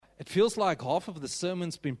It feels like half of the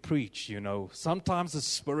sermon's been preached, Sometimes the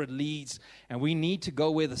Spirit leads, and we need to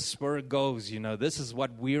go where the Spirit goes, This is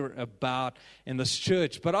what we're about in this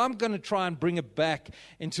church. But I'm going to try and bring it back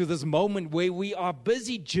into this moment where we are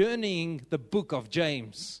busy journeying the book of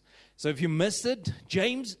James. So if you missed it,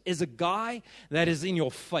 James is a guy that is in your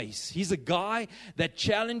face. He's a guy that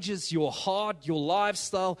challenges your heart, your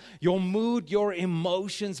lifestyle, your mood, your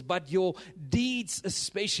emotions, but your deeds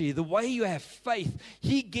especially, the way you have faith.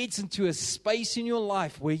 He gets into a space in your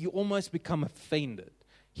life where you almost become offended.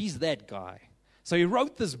 He's that guy. So he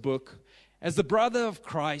wrote this book as the brother of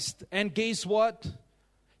Christ, and guess what?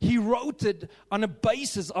 He wrote it on a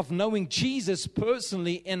basis of knowing Jesus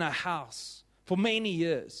personally in a house for many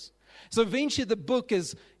years. So eventually the book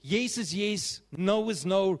is yes, no is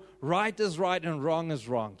no, right is right, and wrong is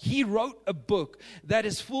wrong. He wrote a book that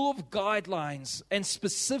is full of guidelines and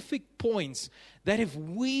specific points that if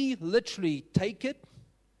we literally take it,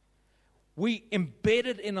 we embed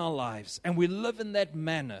it in our lives, and we live in that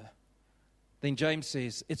manner, then James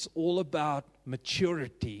says it's all about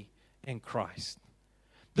maturity in Christ.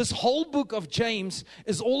 This whole book of James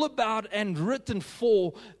is all about and written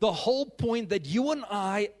for the whole point that you and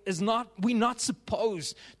I we're not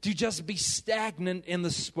supposed to just be stagnant in the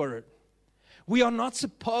Spirit. We are not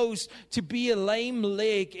supposed to be a lame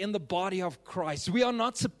leg in the body of Christ. We are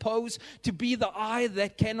not supposed to be the eye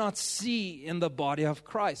that cannot see in the body of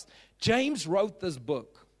Christ. James wrote this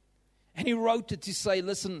book, and he wrote it to say,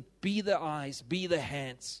 listen, be the eyes, be the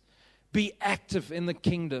hands, be active in the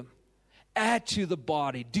kingdom. Add to the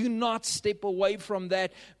body. Do not step away from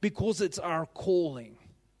that because it's our calling.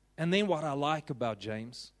 And then what I like about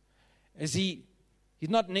James is he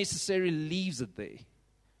not necessarily leaves it there.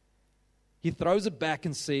 He throws it back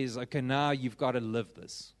and says, okay, now you've got to live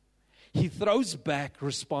this. He throws back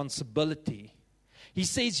responsibility. He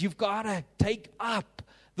says you've got to take up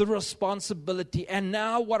the responsibility. And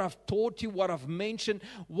now what I've taught you, what I've mentioned,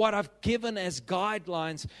 what I've given as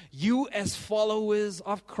guidelines, you as followers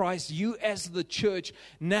of Christ, you as the church,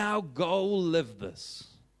 now go live this.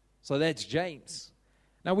 So that's James.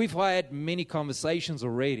 Now we've had many conversations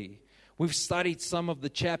already. We've studied some of the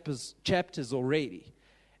chapters already.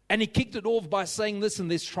 And he kicked it off by saying, listen,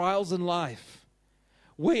 there's trials in life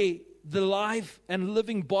where the life and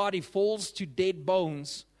living body falls to dead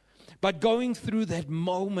bones. But going through that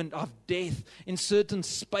moment of death in certain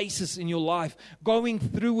spaces in your life, going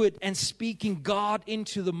through it and speaking God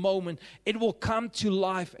into the moment, it will come to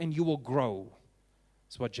life and you will grow.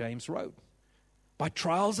 That's what James wrote. By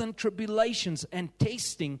trials and tribulations and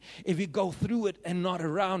testing, if you go through it and not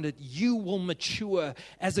around it, you will mature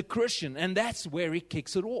as a Christian. And that's where he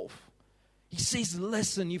kicks it off. He says,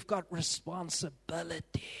 listen, you've got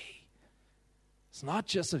responsibility. It's not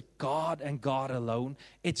just a God and God alone.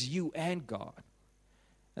 It's you and God.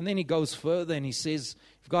 And then he goes further and he says,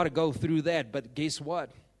 you've got to go through that. But guess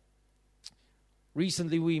what?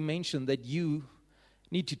 Recently we mentioned that you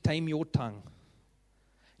need to tame your tongue.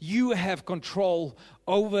 You have control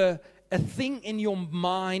over a thing in your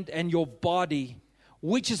mind and your body,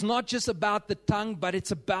 which is not just about the tongue, but it's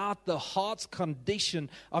about the heart's condition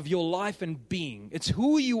of your life and being. It's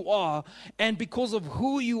who you are, and because of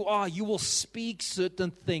who you are, you will speak certain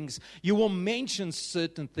things. You will mention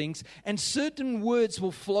certain things, and certain words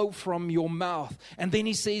will flow from your mouth. And then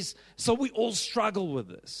he says, so we all struggle with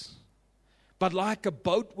this. But like a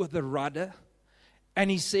boat with a rudder, and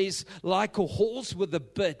he says, like a horse with a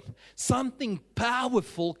bit, something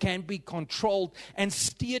powerful can be controlled and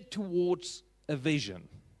steered towards a vision.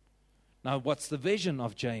 Now, what's the vision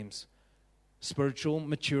of James? Spiritual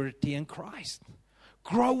maturity in Christ.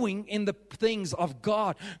 Growing in the things of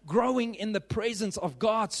God. Growing in the presence of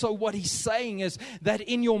God. So what he's saying is that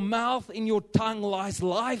in your mouth, in your tongue lies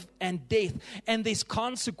life and death. And there's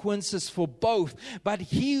consequences for both. But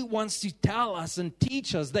he wants to tell us and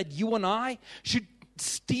teach us that you and I should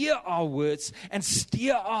steer our words and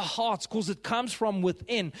steer our hearts, because it comes from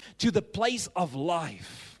within to the place of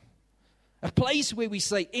life. A place where we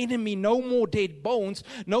say, enemy, no more dead bones,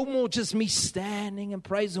 no more just me standing and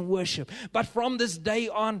praise and worship. But from this day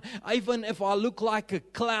on, even if I look like a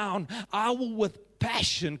clown, I will with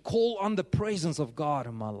passion call on the presence of God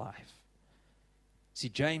in my life. See,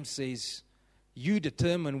 James says, you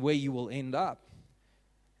determine where you will end up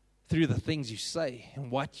through the things you say and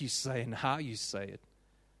what you say and how you say it.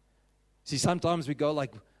 See, sometimes we go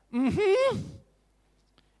like, mm-hmm.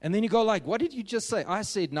 And then you go like, what did you just say? I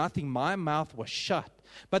said nothing. My mouth was shut.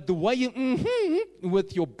 But the way you,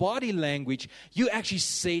 with your body language, you actually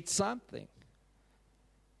said something.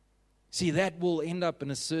 See, that will end up in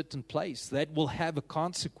a certain place. That will have a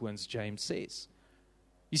consequence, James says.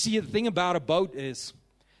 You see, the thing about a boat is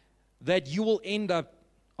that you will end up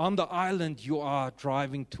on the island you are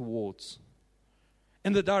driving towards.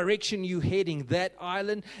 In the direction you're heading, that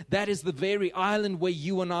island, that is the very island where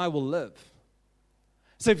you and I will live.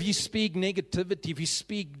 So if you speak negativity, if you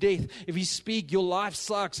speak death, if you speak your life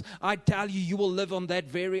sucks, I tell you, you will live on that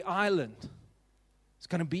very island. It's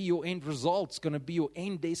going to be your end result. It's going to be your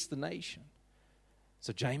end destination.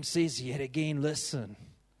 So James says yet again, listen,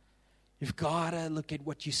 you've got to look at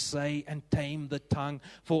what you say and tame the tongue,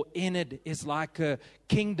 for in it is like a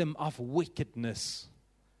kingdom of wickedness.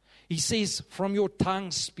 He says, from your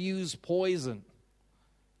tongue spews poison.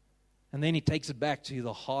 And then he takes it back to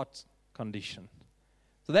the heart condition.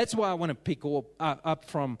 So that's why I want to pick up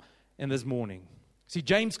from in this morning. See,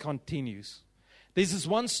 James continues. There's this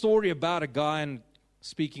one story about a guy, and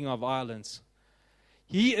speaking of islands,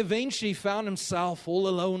 he eventually found himself all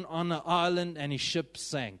alone on an island and his ship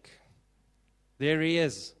sank. There he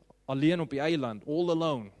is, alleen op die eiland, all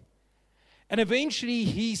alone. And eventually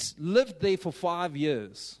he's lived there for 5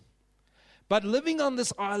 years. But living on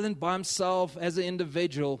this island by himself as an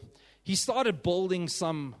individual, he started building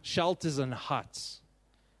some shelters and huts.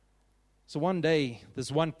 So one day,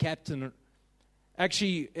 this one captain,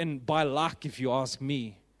 actually by luck if you ask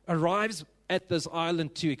me, arrives at this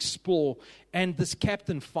island to explore, and this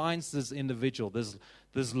captain finds this individual,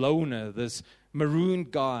 this loner, this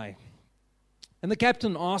marooned guy. And the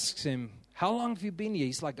captain asks him, how long have you been here?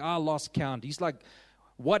 He's like, I lost count. He's like,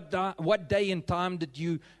 what day and time did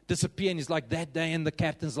you disappear? And he's like, that day. And the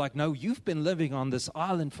captain's like, no, you've been living on this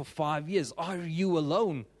island for 5 years. Are you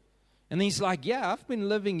alone? And he's like, yeah, I've been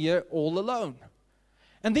living here all alone.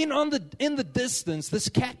 And then in the distance, this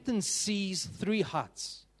captain sees 3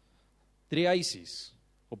 huts. 3 huisies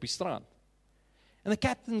op die strand. And the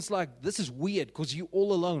captain's like, this is weird because you're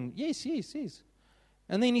all alone. Yes.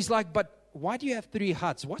 And then he's like, but why do you have 3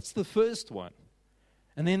 huts? What's the first one?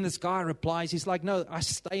 And then this guy replies, he's like, no, I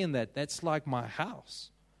stay in that. That's like my house.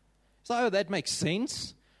 So, oh, that makes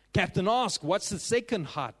sense. Captain asks, what's the second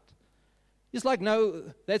hut? He's like,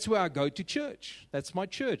 no, that's where I go to church. That's my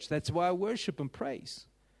church. That's where I worship and praise.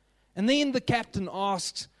 And then the captain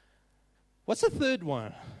asks, what's the third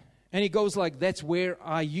one? And he goes like, that's where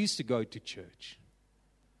I used to go to church.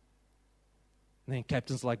 And then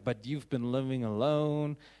captain's like, but you've been living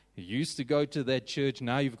alone. You used to go to that church.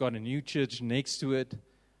 Now you've got a new church next to it.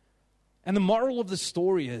 And the moral of the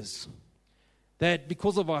story is that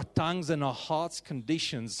because of our tongues and our hearts'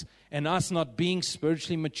 conditions and us not being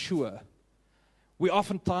spiritually mature, we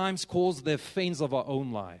oftentimes cause the offense of our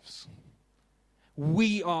own lives.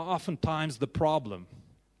 We are oftentimes the problem.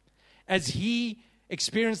 As he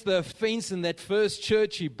experienced the offense in that first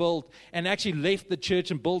church he built and actually left the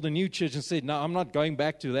church and built a new church and said, no, I'm not going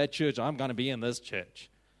back to that church. I'm going to be in this church.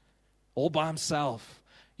 All by himself.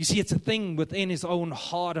 You see, it's a thing within his own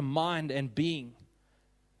heart and mind and being.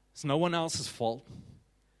 It's no one else's fault.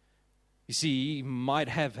 You see, he might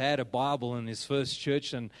have had a Bible in his first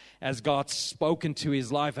church, and as God spoke into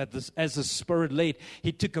his life as the Spirit led,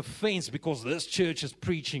 he took offense because this church is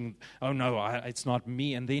preaching, oh no, it's not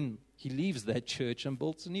me. And then he leaves that church and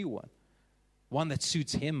builds a new one that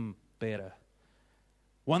suits him better,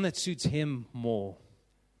 one that suits him more.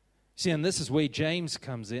 See, and this is where James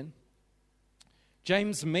comes in.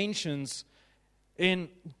 James mentions in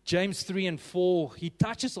James 3 and 4, he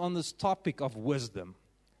touches on this topic of wisdom.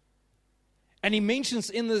 And he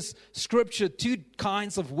mentions in this scripture 2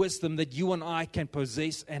 kinds of wisdom that you and I can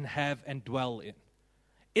possess and have and dwell in.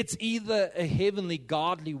 It's either a heavenly,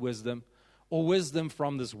 godly wisdom or wisdom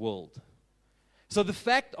from this world. So the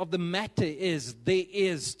fact of the matter is there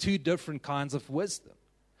is 2 different kinds of wisdom.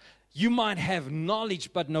 You might have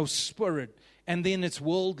knowledge but no spirit, and then it's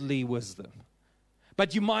worldly wisdom.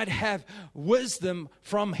 But you might have wisdom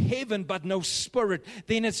from heaven but no spirit,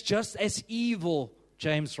 then it's just as evil,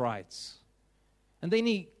 James writes. And then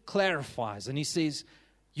he clarifies and he says,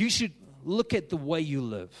 you should look at the way you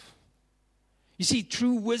live. You see,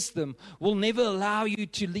 true wisdom will never allow you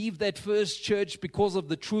to leave that first church because of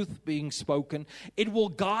the truth being spoken. It will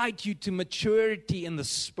guide you to maturity in the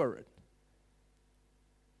Spirit.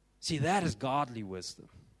 See, that is godly wisdom.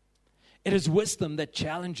 It is wisdom that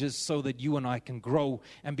challenges so that you and I can grow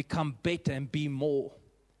and become better and be more.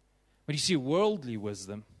 But you see, worldly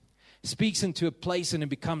wisdom speaks into a place and it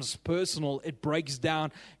becomes personal. It breaks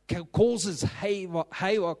down, causes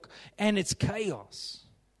havoc, and it's chaos.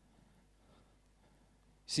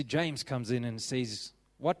 See, James comes in and says,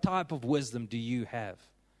 what type of wisdom do you have?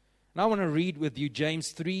 And I want to read with you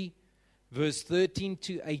James 3, verse 13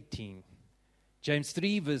 to 18. James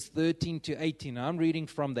 3, verse 13 to 18. I'm reading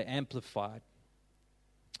from the Amplified.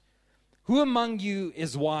 Who among you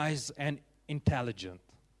is wise and intelligent?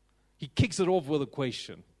 He kicks it off with a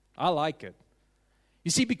question. I like it. You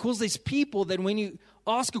see, because there's people that when you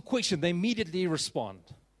ask a question, they immediately respond.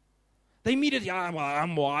 They immediately,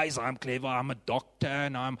 I'm wise, I'm clever, I'm a doctor,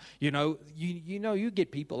 and I'm, you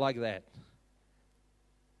get people like that.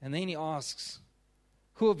 And then he asks,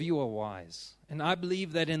 who of you are wise? And I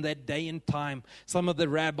believe that in that day and time, some of the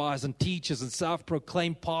rabbis and teachers and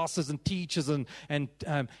self-proclaimed pastors and teachers and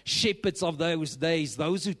shepherds of those days,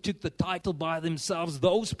 those who took the title by themselves,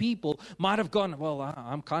 those people might have gone, well,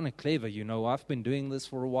 I'm kind of clever, I've been doing this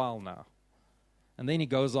for a while now. And then he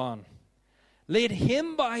goes on. Let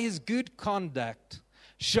him by his good conduct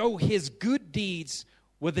show his good deeds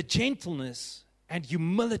with the gentleness and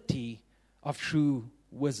humility of true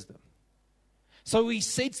wisdom. So he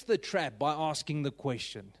sets the trap by asking the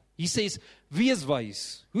question. He says, wie is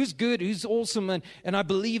wise? Who's good? Who's awesome? And I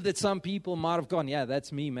believe that some people might have gone, yeah,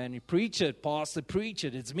 that's me, man. You preach it, pastor, preach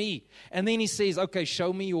it. It's me. And then he says, okay,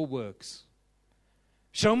 show me your works.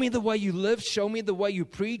 Show me the way you live. Show me the way you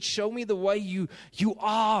preach. Show me the way you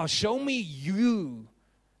are. Show me you.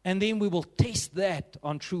 And then we will test that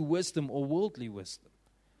on true wisdom or worldly wisdom.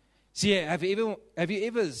 See, have you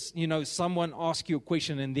ever, someone ask you a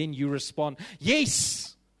question and then you respond,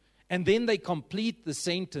 yes. And then they complete the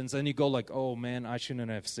sentence and you go like, oh man, I shouldn't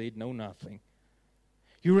have said no, nothing.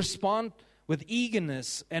 You respond with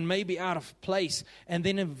eagerness and maybe out of place. And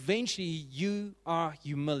then eventually you are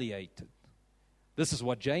humiliated. This is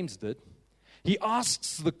what James did. He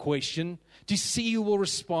asks the question to see who will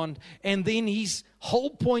respond. And then his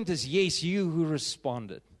whole point is, yes, you who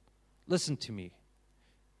responded. Listen to me.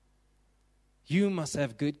 You must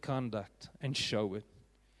have good conduct and show it.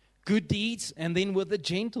 Good deeds, and then with the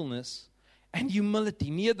gentleness and humility,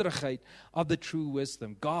 nederigheid of the true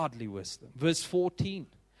wisdom, godly wisdom. Verse 14.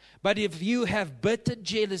 But if you have bitter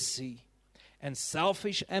jealousy and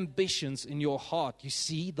selfish ambitions in your heart, you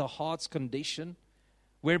see the heart's condition,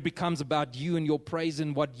 where it becomes about you and your praise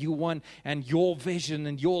and what you want and your vision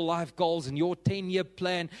and your life goals and your 10-year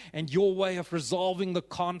plan and your way of resolving the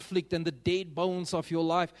conflict and the dead bones of your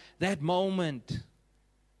life. That moment,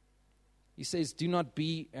 he says, do not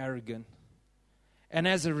be arrogant. And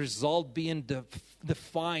as a result, be in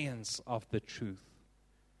defiance of the truth.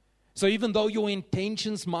 So even though your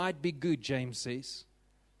intentions might be good, James says,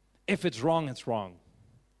 if it's wrong, it's wrong.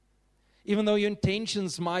 Even though your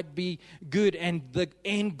intentions might be good and the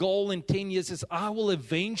end goal in 10 years is I will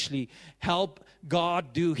eventually help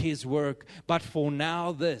God do His work. But for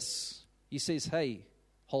now this, he says, hey,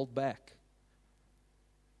 hold back.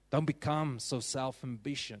 Don't become so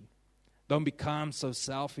self-ambitious. Don't become so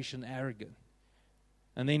selfish and arrogant.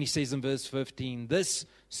 And then he says in verse 15, this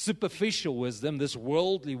superficial wisdom, this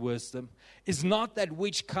worldly wisdom, is not that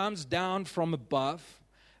which comes down from above,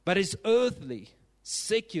 but is earthly,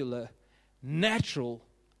 secular, natural,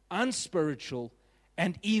 unspiritual,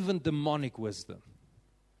 and even demonic wisdom.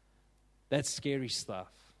 That's scary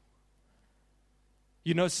stuff.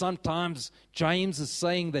 Sometimes James is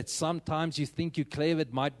saying that sometimes you think you're clever,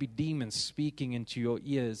 it might be demons speaking into your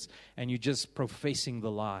ears, and you're just professing the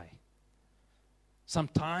lie.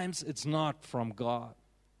 Sometimes it's not from God.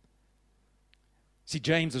 See,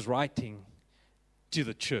 James is writing to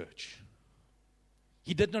the church.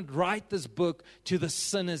 He did not write this book to the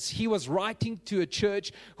sinners. He was writing to a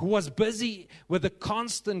church who was busy with a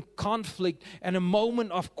constant conflict and a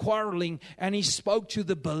moment of quarreling. And he spoke to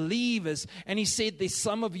the believers and he said, there's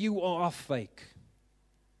some of you are fake.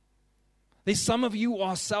 There's some of you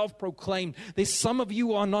are self-proclaimed. There's some of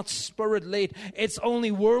you are not spirit-led. It's only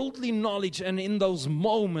worldly knowledge. And in those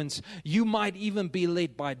moments, you might even be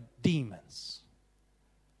led by demons.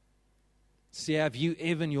 See, have you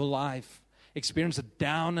ever in your life experience a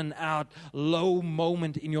down and out, low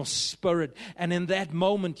moment in your spirit? And in that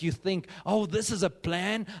moment you think, oh, this is a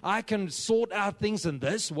plan. I can sort out things in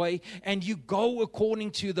this way. And you go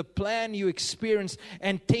according to the plan you experienced.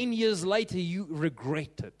 And 10 years later you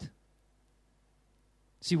regret it.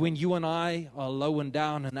 See, when you and I are low and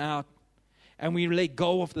down and out, and we let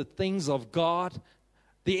go of the things of God,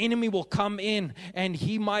 the enemy will come in and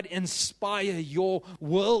he might inspire your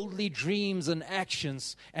worldly dreams and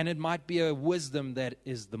actions, and it might be a wisdom that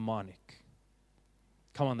is demonic.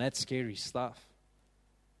 Come on, that's scary stuff.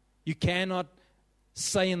 You cannot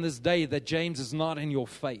say in this day that James is not in your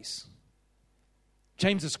face.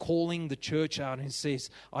 James is calling the church out and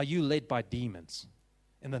says, are you led by demons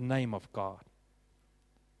in the name of God?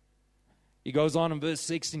 He goes on in verse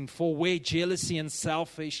 16, for where jealousy and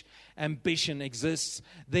selfish ambition exists,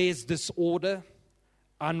 there's disorder,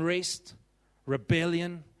 unrest,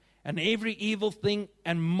 rebellion, and every evil thing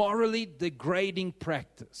and morally degrading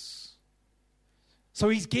practice. So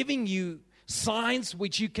he's giving you signs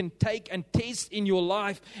which you can take and test in your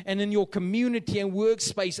life and in your community and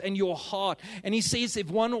workspace and your heart. And he says if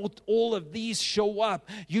one or all of these show up,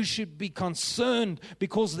 you should be concerned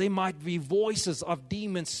because there might be voices of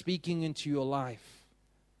demons speaking into your life.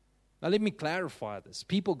 Now let me clarify this.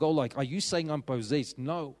 People go like, are you saying I'm possessed?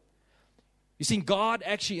 No. You see, God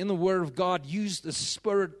actually in the Word of God used a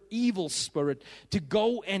spirit, evil spirit, to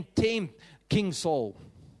go and tempt King Saul.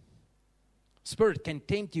 Spirit can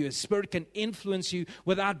tempt you. A spirit can influence you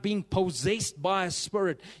without being possessed by a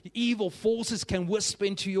spirit. Evil forces can whisper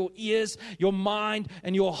into your ears, your mind,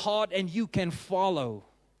 and your heart, and you can follow.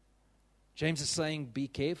 James is saying, be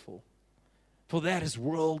careful, for that is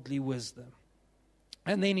worldly wisdom.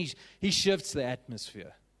 And then he shifts the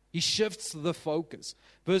atmosphere. He shifts the focus.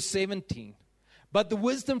 Verse 17. But the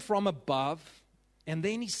wisdom from above, and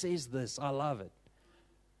then he says this, I love it,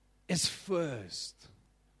 is first.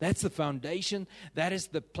 That's the foundation. That is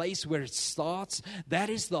the place where it starts. That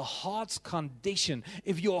is the heart's condition.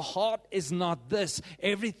 If your heart is not this,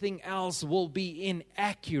 everything else will be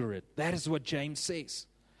inaccurate. That is what James says.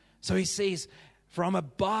 So he says, from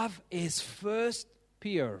above is first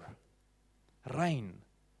pure, rein,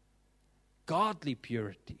 godly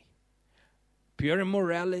purity, pure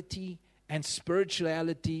immorality, and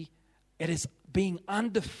spirituality. It is being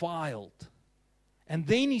undefiled. And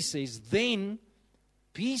then he says, then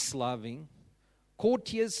peace-loving,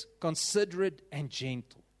 courteous, considerate, and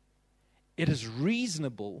gentle. It is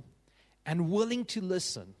reasonable and willing to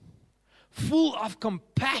listen, full of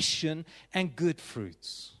compassion and good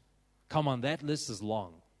fruits. Come on, that list is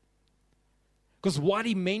long. Because what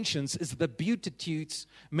he mentions is the Beatitudes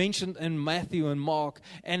mentioned in Matthew and Mark,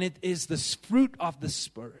 and it is the fruit of the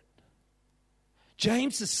Spirit.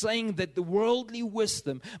 James is saying that the worldly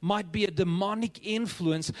wisdom might be a demonic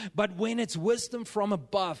influence, but when it's wisdom from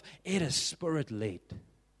above, it is Spirit-led.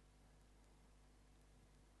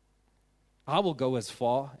 I will go as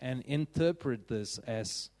far and interpret this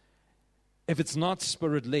as, if it's not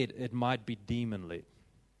Spirit-led, it might be demon-led.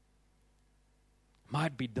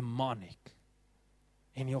 Might be demonic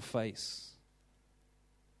in your face.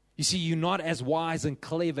 You see, you're not as wise and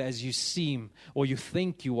clever as you seem or you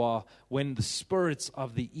think you are when the spirits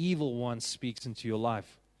of the evil one speaks into your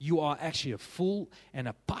life. You are actually a fool and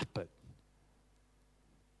a puppet.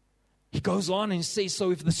 He goes on and says,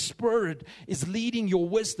 so if the Spirit is leading your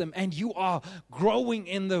wisdom and you are growing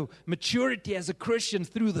in the maturity as a Christian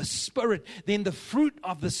through the Spirit, then the fruit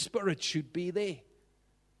of the Spirit should be there.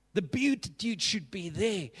 The beatitude should be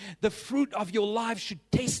there. The fruit of your life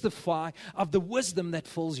should testify of the wisdom that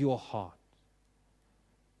fills your heart.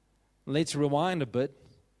 Let's rewind a bit.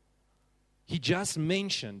 He just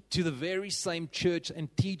mentioned to the very same church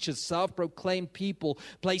and teachers, self-proclaimed people,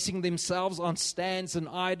 placing themselves on stands and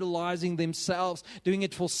idolizing themselves, doing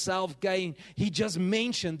it for self-gain. He just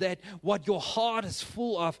mentioned that what your heart is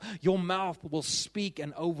full of, your mouth will speak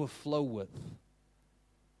and overflow with.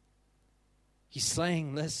 He's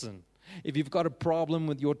saying, listen, if you've got a problem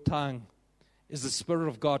with your tongue, is the Spirit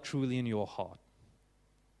of God truly in your heart?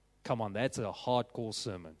 Come on, that's a hardcore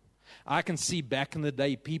sermon. I can see back in the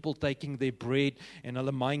day people taking their bread in a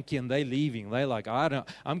lemankie and they're leaving. They're like,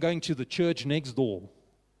 I'm going to the church next door.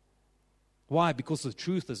 Why? Because the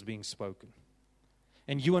truth is being spoken.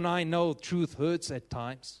 And you and I know truth hurts at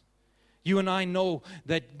times. You and I know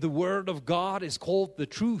that the Word of God is called the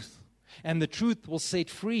truth. And the truth will set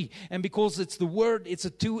free. And because it's the Word, it's a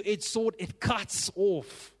two-edged sword. It cuts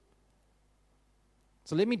off.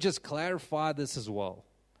 So let me just clarify this as well.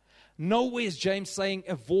 Nowhere is James saying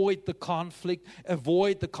avoid the conflict,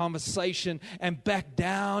 avoid the conversation, and back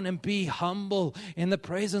down and be humble in the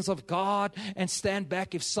presence of God and stand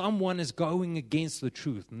back if someone is going against the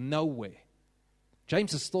truth. Nowhere.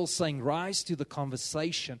 James is still saying rise to the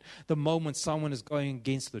conversation the moment someone is going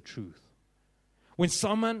against the truth. When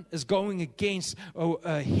someone is going against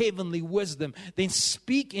a heavenly wisdom, then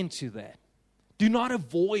speak into that. Do not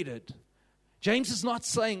avoid it. James is not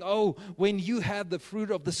saying, oh, when you have the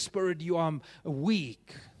fruit of the Spirit, you are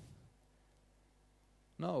weak.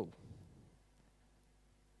 No.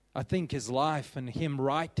 I think his life and him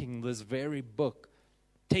writing this very book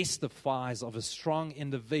testifies of a strong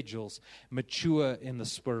individuals mature in the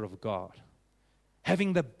Spirit of God,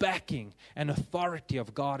 having the backing and authority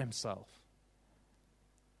of God Himself.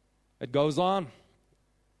 It goes on.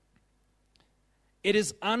 It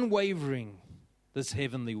is unwavering, this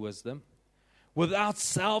heavenly wisdom, without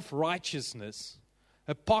self-righteousness,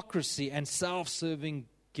 hypocrisy, and self-serving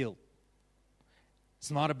guilt. It's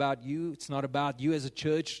not about you. It's not about you as a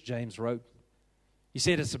church, James wrote. He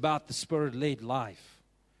said it's about the Spirit-led life.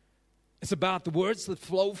 It's about the words that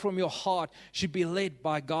flow from your heart should be led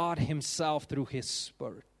by God Himself through His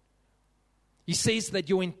Spirit. He says that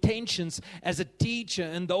your intentions as a teacher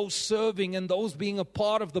and those serving and those being a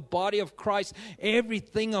part of the body of Christ,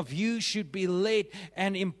 everything of you should be led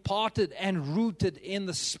and imparted and rooted in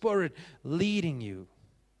the Spirit leading you.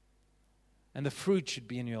 And the fruit should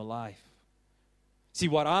be in your life. See,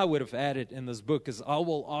 what I would have added in this book is I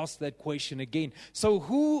will ask that question again. So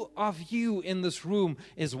who of you in this room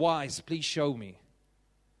is wise? Please show me.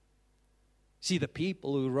 See, the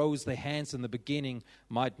people who rose their hands in the beginning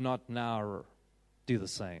might not now do the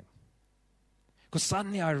same. Because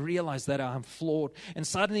suddenly I realized that I'm flawed. And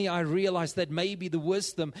suddenly I realized that maybe the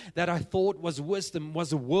wisdom that I thought was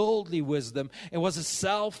a worldly wisdom. It was a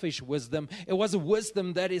selfish wisdom. It was a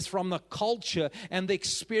wisdom that is from the culture and the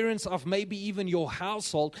experience of maybe even your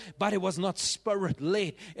household. But it was not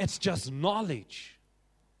Spirit-led. It's just knowledge.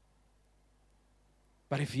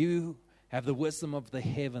 But if you have the wisdom of the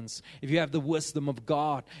heavens, if you have the wisdom of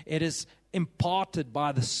God, it is imparted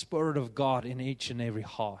by the Spirit of God in each and every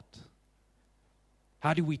heart.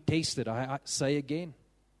 How do we taste it? I say again.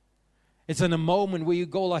 It's in a moment where you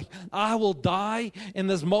go like, I will die. In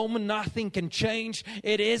this moment, nothing can change.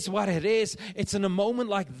 It is what it is. It's in a moment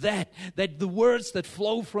like that the words that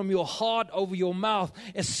flow from your heart over your mouth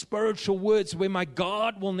is spiritual words where my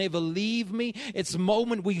God will never leave me. It's a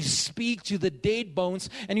moment where you speak to the dead bones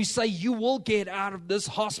and you say, you will get out of this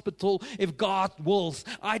hospital if God wills.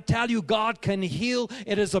 I tell you, God can heal.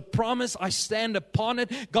 It is a promise. I stand upon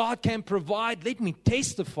it. God can provide. Let me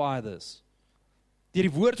testify this. Deur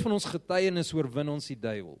die woord van ons getuienis oorwin ons die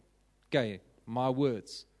duiwel. Okay, my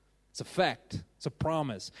words. It's a fact. It's a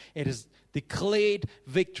promise. It is declared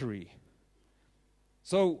victory.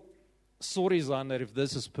 So, sorry Zander if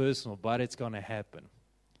this is personal, but it's going to happen.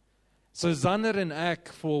 So Zander and ek,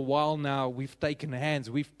 for a while now, we've taken hands,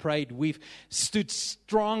 we've prayed, we've stood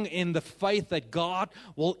strong in the faith that God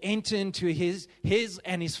will enter into his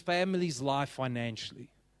and his family's life financially.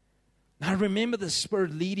 I remember the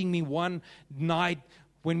Spirit leading me one night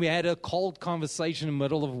when we had a cold conversation in the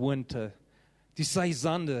middle of winter to say,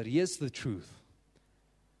 Zander, here's the truth.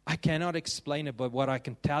 I cannot explain it, but what I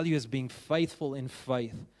can tell you is being faithful in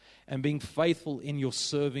faith and being faithful in your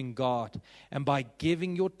serving God. And by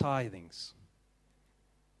giving your tithings,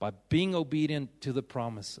 by being obedient to the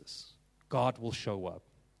promises, God will show up.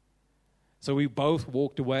 So we both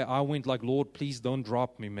walked away. I went like, Lord, please don't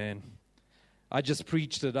drop me, man. I just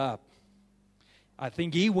preached it up. I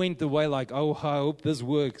think he went away like, oh, I hope this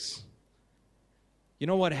works. You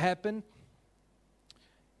know what happened?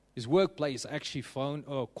 His workplace actually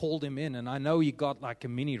called him in, and I know he got like a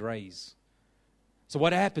mini raise. So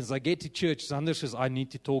what happens? I get to church. Zander says, I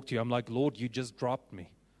need to talk to you. I'm like, Lord, you just dropped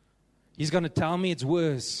me. He's going to tell me it's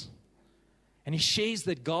worse. And he shares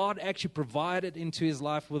that God actually provided into his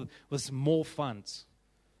life with more funds.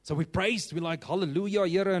 So we praised, we're like, hallelujah,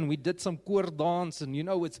 Here, and we did some koor dance, and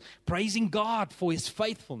it's praising God for His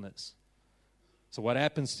faithfulness. So what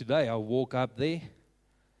happens today? I walk up there,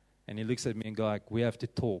 and he looks at me and goes like, we have to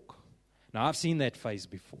talk. Now, I've seen that face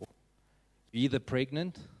before. You're either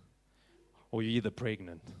pregnant, or you're either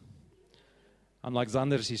pregnant. I'm like,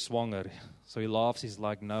 Zander, she's swanger. So he laughs, he's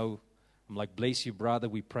like, no. I'm like, bless you, brother,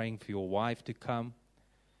 we're praying for your wife to come.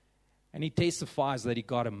 And he testifies that he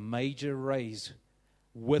got a major raise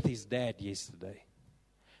with his dad yesterday.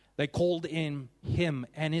 They called in him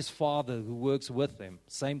and his father who works with them,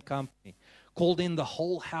 same company, called in the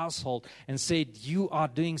whole household and said, you are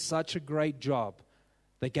doing such a great job.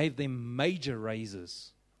 They gave them major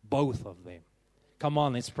raises, both of them. Come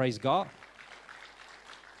on, let's praise God.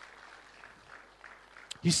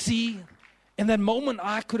 You see, in that moment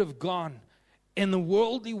I could have gone in the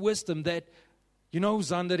worldly wisdom that,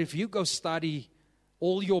 Zander, if you go study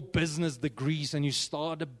all your business degrees and you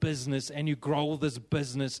start a business and you grow this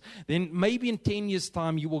business, then maybe in 10 years'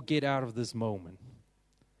 time you will get out of this moment.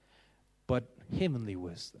 But heavenly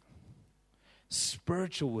wisdom,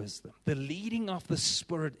 spiritual wisdom, the leading of the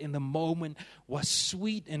Spirit in the moment was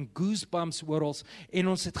sweet and goosebumps were ons. En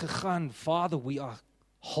ons het gegaan, Father, we are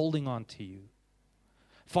holding on to you.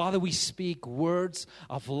 Father, we speak words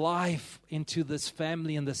of life into this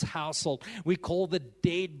family and this household. We call the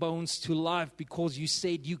dead bones to life because you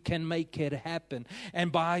said you can make it happen. And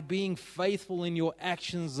by being faithful in your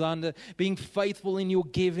actions, Zander, being faithful in your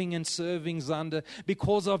giving and serving, Zander,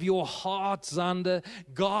 because of your heart, Zander,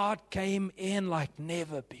 God came in like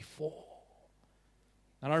never before.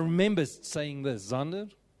 And I remember saying this, Zander,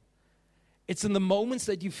 it's in the moments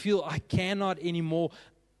that you feel I cannot anymore,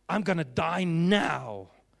 I'm going to die now,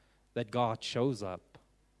 that God shows up.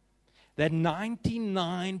 that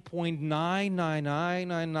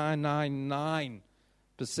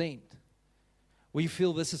 99.9999999%, we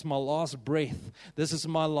feel this is my last breath, this is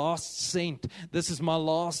my last cent, this is my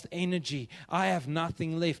last energy, I have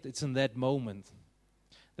nothing left. It's in that moment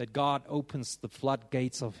that God opens the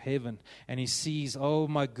floodgates of heaven and He sees, oh,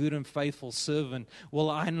 my good and faithful servant,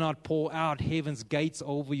 will I not pour out heaven's gates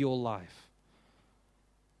over your life?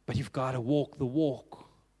 But you've got to walk the walk.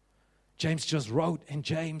 James just wrote in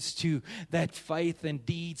James 2 that faith and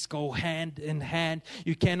deeds go hand in hand.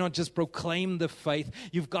 You cannot just proclaim the faith.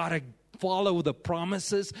 You've got to follow the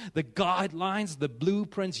promises, the guidelines, the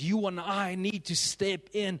blueprints. You and I need to step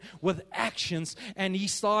in with actions. And he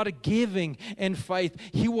started giving in faith.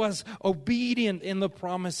 He was obedient in the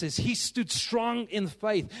promises. He stood strong in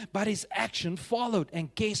faith, but his action followed.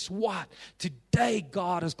 And guess what? Today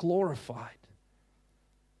God is glorified.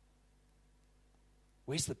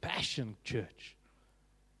 Where's the passion, church?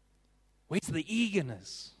 Where's the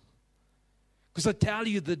eagerness? Because I tell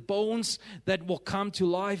you, the bones that will come to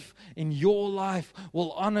life in your life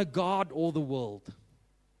will honor God or the world.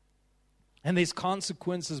 And there's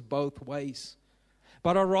consequences both ways.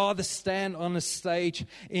 But I'd rather stand on a stage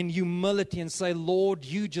in humility and say, Lord,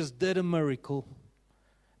 you just did a miracle,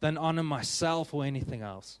 than honor myself or anything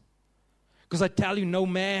else. Because I tell you, no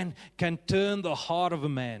man can turn the heart of a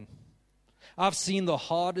man. I've seen the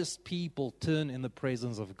hardest people turn in the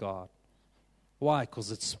presence of God. Why?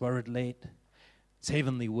 Because it's Spirit-led. It's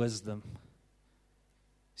heavenly wisdom.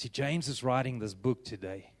 See, James is writing this book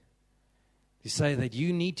today. He say that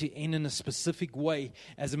you need to end in a specific way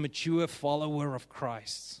as a mature follower of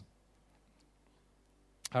Christ.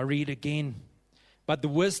 I read again. But the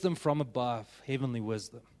wisdom from above, heavenly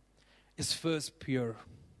wisdom, is first pure,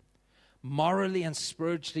 morally and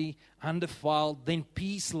spiritually undefiled, then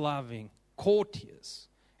peace-loving, courteous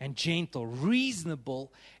and gentle,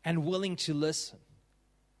 reasonable and willing to listen,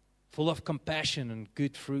 full of compassion and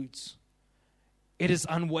good fruits. It is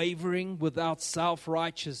unwavering, without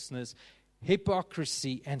self-righteousness,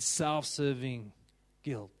 hypocrisy, and self-serving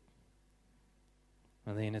guilt.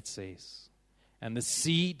 And then it says, and the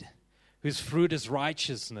seed whose fruit is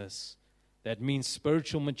righteousness, that means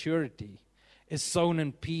spiritual maturity, is sown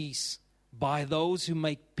in peace by those who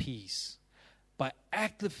make peace, by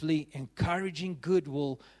actively encouraging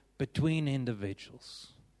goodwill between individuals.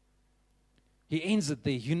 He ends it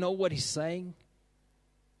there. You know what he's saying?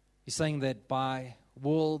 He's saying that by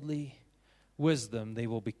worldly wisdom there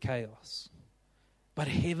will be chaos. But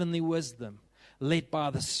heavenly wisdom, led by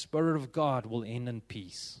the Spirit of God, will end in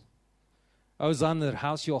peace. Oh, Zander,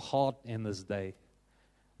 how's your heart in this day?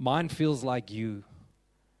 Mine feels like you.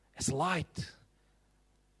 It's light,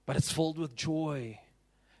 but it's filled with joy.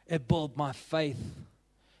 It built my faith.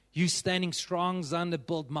 You standing strong, Zander,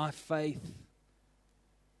 built my faith.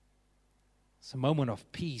 It's a moment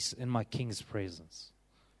of peace in my King's presence.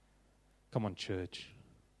 Come on, church.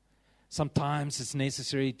 Sometimes it's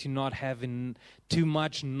necessary to not have too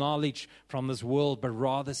much knowledge from this world, but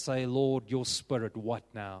rather say, Lord, your Spirit, what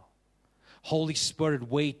now? Holy Spirit,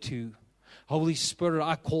 where to? Holy Spirit,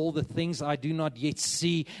 I call the things I do not yet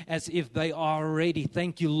see as if they are already.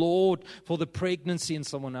 Thank you, Lord, for the pregnancy in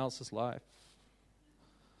someone else's life.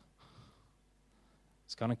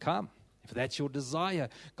 It's going to come. If that's your desire,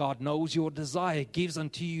 God knows your desire, gives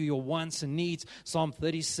unto you your wants and needs. Psalm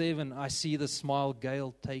 37, I see the smile,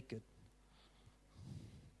 Gail, take it.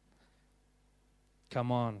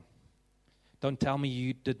 Come on. Don't tell me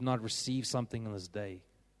you did not receive something in this day.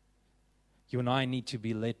 You and I need to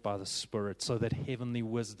be led by the Spirit so that heavenly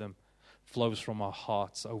wisdom flows from our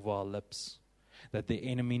hearts over our lips. That the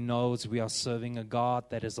enemy knows we are serving a God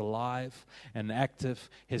that is alive and active.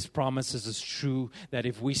 His promises is true. That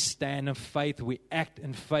if we stand in faith, we act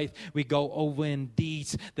in faith, we go over in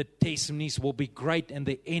deeds, the testimonies will be great and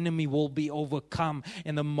the enemy will be overcome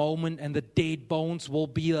in the moment, and the dead bones will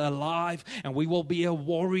be alive, and we will be a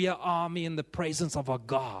warrior army in the presence of our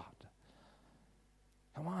God.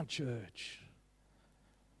 Come on, church.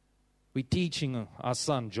 We're teaching our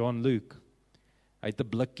son, John Luke. Hy het 'n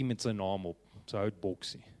blikkie met sy naam op, sy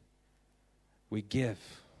houtboksie. We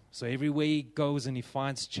give. So everywhere he goes and he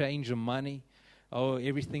finds change or money, oh,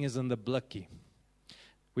 everything is in the blikkie.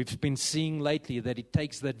 We've been seeing lately that he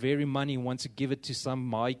takes that very money and wants to give it to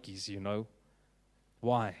some maatjies, you know.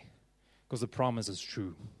 Why? Because the promise is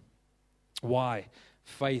true. Why?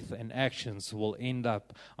 Faith and actions will end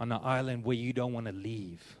up on an island where you don't want to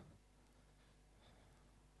leave.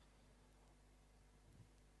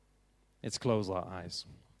 Let's close our eyes.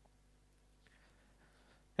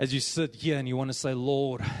 As you sit here and you want to say,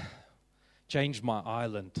 Lord, change my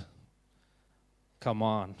island. Come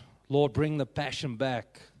on. Lord, bring the passion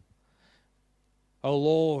back. Oh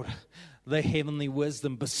Lord, the heavenly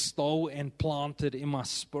wisdom bestow and planted in my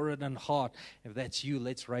spirit and heart. If that's you,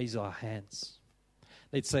 let's raise our hands.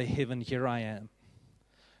 Let's say, heaven, here I am.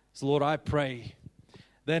 So Lord, I pray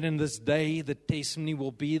that in this day, the testimony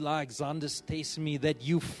will be like Xander's testimony, that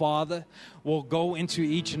you, Father, will go into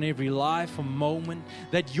each and every life, a moment,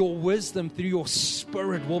 that your wisdom through your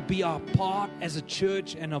Spirit will be our part as a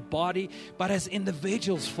church and a body, but as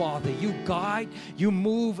individuals, Father, you guide, you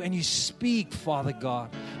move, and you speak, Father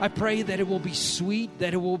God. I pray that it will be sweet,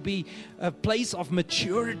 that it will be a place of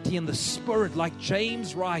maturity in the Spirit, like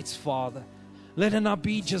James writes, Father. Let it not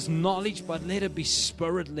be just knowledge, but let it be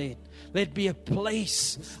Spirit-led. Let it be a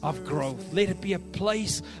place of growth. Let it be a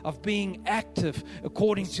place of being active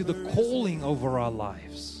according to the calling over our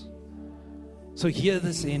lives. So hear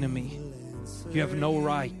this, enemy. You have no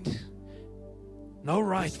right. No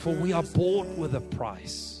right, for we are bought with a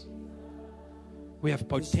price. We have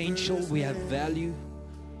potential. We have value.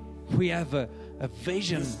 We have a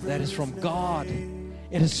vision that is from God.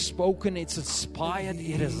 It is spoken, it's inspired,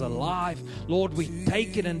 it is alive. Lord, we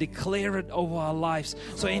take it and declare it over our lives.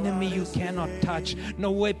 So enemy, you cannot touch.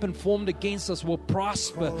 No weapon formed against us will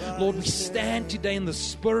prosper. Lord, we stand today in the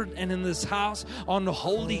Spirit and in this house on the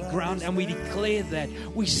holy ground, and we declare that.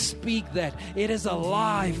 We speak that. It is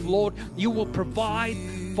alive, Lord. You will provide,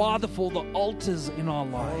 Father, for the altars in our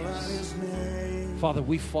lives. Father,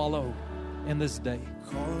 we follow in this day.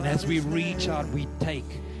 And as we reach out, we take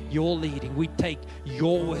your leading. We take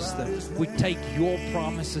your wisdom. We take your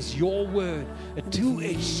promises, your word, a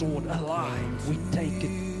two-edged sword, alive. We take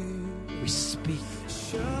it. We speak.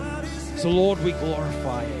 So Lord, we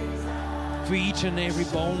glorify you for each and every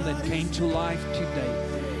bone that came to life today.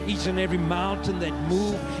 Each and every mountain that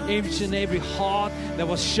moved, each and every heart that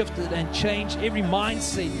was shifted and changed, every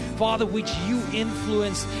mindset, Father, which you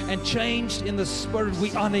influenced and changed in the Spirit.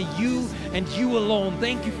 We honor you and you alone.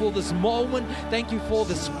 Thank you for this moment. Thank you for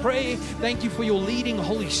this prayer. Thank you for your leading,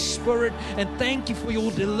 Holy Spirit. And thank you for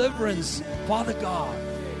your deliverance, Father God.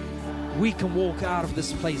 We can walk out of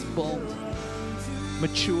this place bold,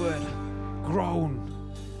 matured,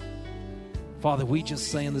 grown. Father, we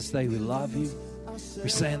just say in this day we love you. We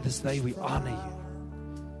say in this day we honor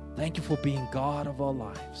you. Thank you for being God of our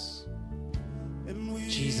lives. In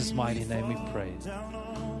Jesus' mighty name we pray.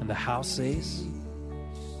 And the house says,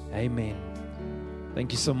 amen.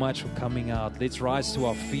 Thank you so much for coming out. Let's rise to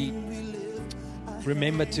our feet.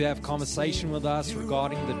 Remember to have conversation with us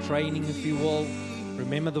regarding the training, if you will.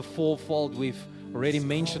 Remember the fourfold. We've already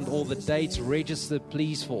mentioned all the dates. Register,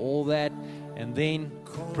 please, for all that. And then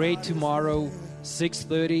pray tomorrow,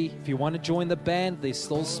 6:30. If you want to join the band, there's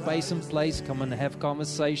still space and place. Come and have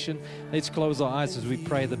conversation. Let's close our eyes as we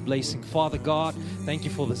pray the blessing. Father God, thank you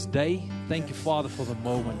for this day. Thank you, Father, for the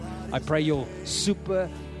moment. I pray your super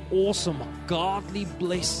awesome, godly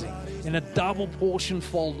blessing in a double portion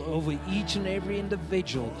fold over each and every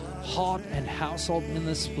individual, heart and household in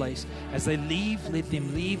this place. As they leave, let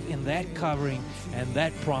them leave in that covering and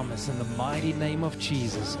that promise. In the mighty name of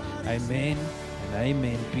Jesus, amen and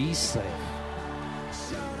amen. Be safe.